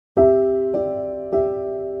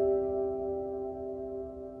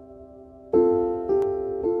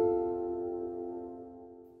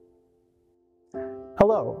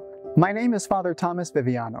Hello, my name is Father Thomas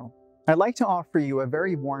Viviano. I'd like to offer you a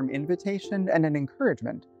very warm invitation and an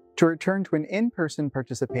encouragement to return to an in-person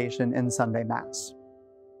participation in Sunday Mass.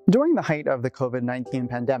 During the height of the COVID-19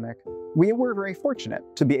 pandemic, we were very fortunate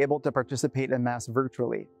to be able to participate in Mass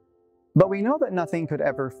virtually. But we know that nothing could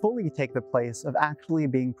ever fully take the place of actually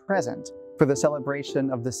being present for the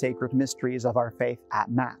celebration of the sacred mysteries of our faith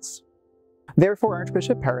at Mass. Therefore,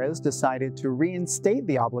 Archbishop Perez decided to reinstate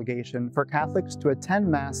the obligation for Catholics to attend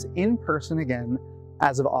Mass in person again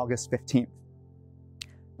as of August 15th.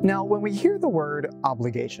 Now, when we hear the word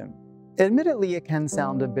obligation, admittedly it can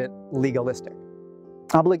sound a bit legalistic.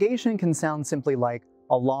 Obligation can sound simply like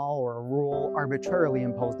a law or a rule arbitrarily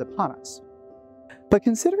imposed upon us. But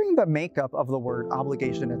considering the makeup of the word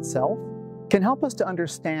obligation itself can help us to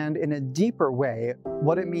understand in a deeper way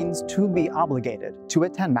what it means to be obligated to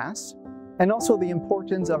attend Mass, and also the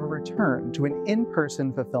importance of a return to an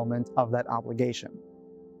in-person fulfillment of that obligation.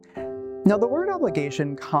 Now, the word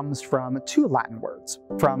obligation comes from two Latin words,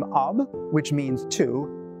 from ob, which means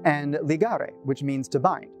to, and ligare, which means to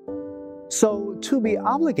bind. So, to be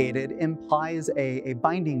obligated implies a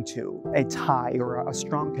binding to, a tie, or a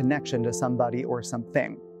strong connection to somebody or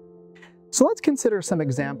something. So let's consider some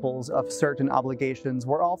examples of certain obligations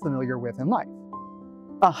we're all familiar with in life.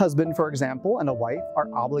 A husband, for example, and a wife are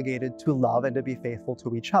obligated to love and to be faithful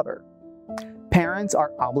to each other. Parents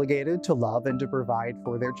are obligated to love and to provide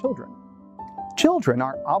for their children. Children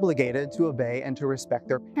are obligated to obey and to respect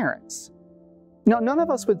their parents. Now, none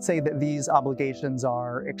of us would say that these obligations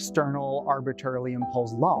are external, arbitrarily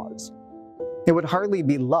imposed laws. It would hardly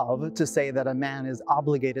be love to say that a man is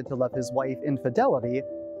obligated to love his wife in fidelity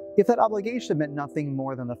if that obligation meant nothing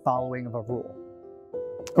more than the following of a rule.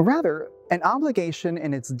 Rather, an obligation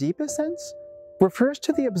in its deepest sense refers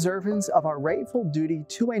to the observance of our rightful duty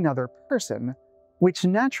to another person, which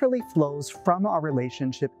naturally flows from our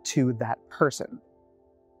relationship to that person.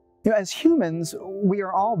 As humans, we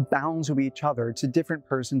are all bound to each other, to different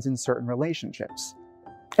persons in certain relationships.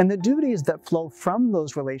 And the duties that flow from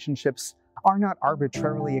those relationships are not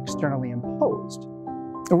arbitrarily externally imposed.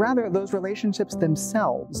 Rather, those relationships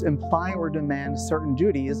themselves imply or demand certain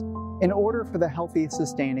duties in order for the healthy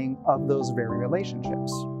sustaining of those very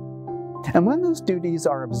relationships. And when those duties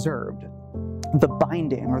are observed, the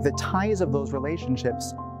binding or the ties of those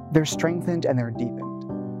relationships, they're strengthened and they're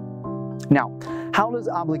deepened. Now, how does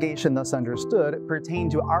obligation thus understood pertain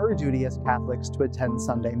to our duty as Catholics to attend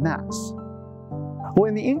Sunday Mass? Well,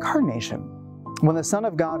 in the Incarnation, when the Son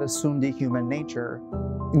of God assumed a human nature,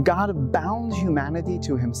 God bound humanity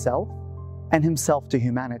to himself and himself to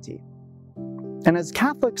humanity. And as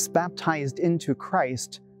Catholics baptized into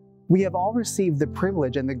Christ, we have all received the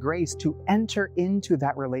privilege and the grace to enter into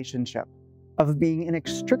that relationship of being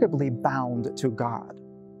inextricably bound to God.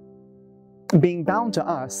 Being bound to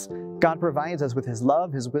us, God provides us with his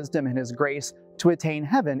love, his wisdom, and his grace to attain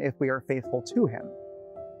heaven if we are faithful to him.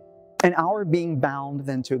 And our being bound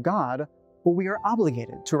then to God, well, we are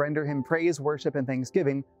obligated to render him praise, worship, and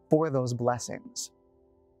thanksgiving for those blessings.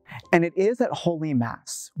 And it is at Holy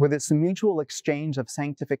Mass where this mutual exchange of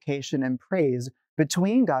sanctification and praise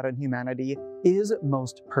between God and humanity is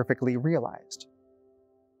most perfectly realized.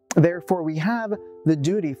 Therefore, we have the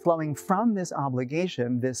duty flowing from this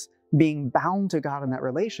obligation, this being bound to God in that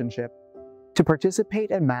relationship, to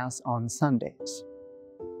participate in Mass on Sundays.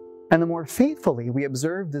 And the more faithfully we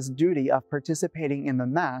observe this duty of participating in the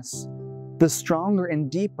Mass, the stronger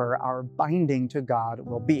and deeper our binding to God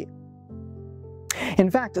will be. In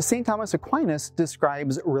fact, St. Thomas Aquinas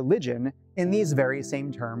describes religion in these very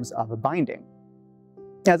same terms of a binding.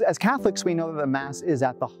 As Catholics, we know that the Mass is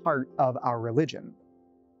at the heart of our religion.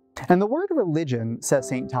 And the word religion, says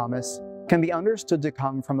St. Thomas, can be understood to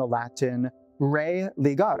come from the Latin re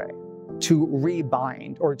ligare, to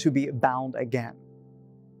rebind or to be bound again.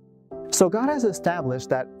 So God has established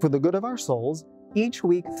that for the good of our souls, each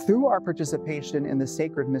week through our participation in the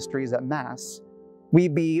sacred mysteries at Mass, we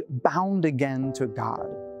be bound again to God,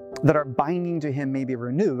 that our binding to him may be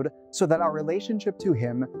renewed, so that our relationship to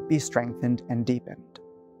him be strengthened and deepened.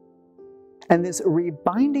 And this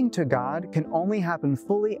rebinding to God can only happen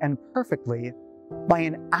fully and perfectly by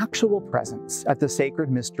an actual presence at the sacred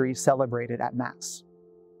mystery celebrated at Mass.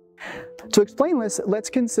 To explain this, let's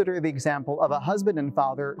consider the example of a husband and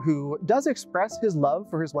father who does express his love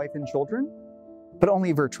for his wife and children, but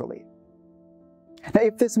only virtually. Now,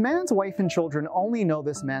 if this man's wife and children only know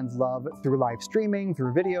this man's love through live streaming,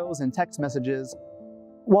 through videos and text messages,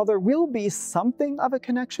 while there will be something of a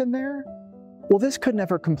connection there, well, this could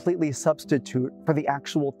never completely substitute for the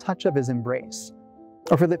actual touch of his embrace,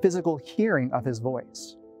 or for the physical hearing of his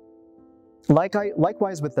voice.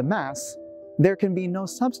 Likewise with the Mass, there can be no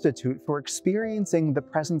substitute for experiencing the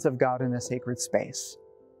presence of God in a sacred space,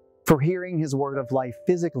 for hearing His word of life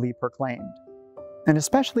physically proclaimed, and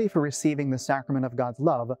especially for receiving the sacrament of God's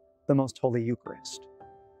love, the Most Holy Eucharist.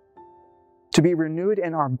 To be renewed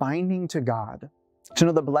in our binding to God, to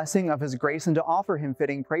know the blessing of His grace, and to offer Him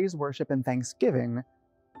fitting praise, worship, and thanksgiving,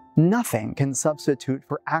 nothing can substitute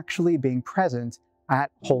for actually being present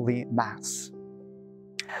at Holy Mass.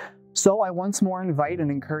 So I once more invite and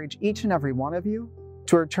encourage each and every one of you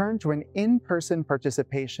to return to an in-person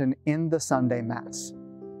participation in the Sunday Mass.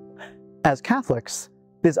 As Catholics,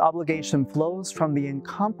 this obligation flows from the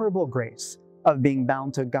incomparable grace of being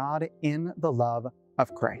bound to God in the love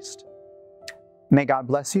of Christ. May God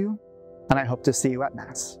bless you, and I hope to see you at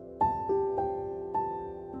Mass.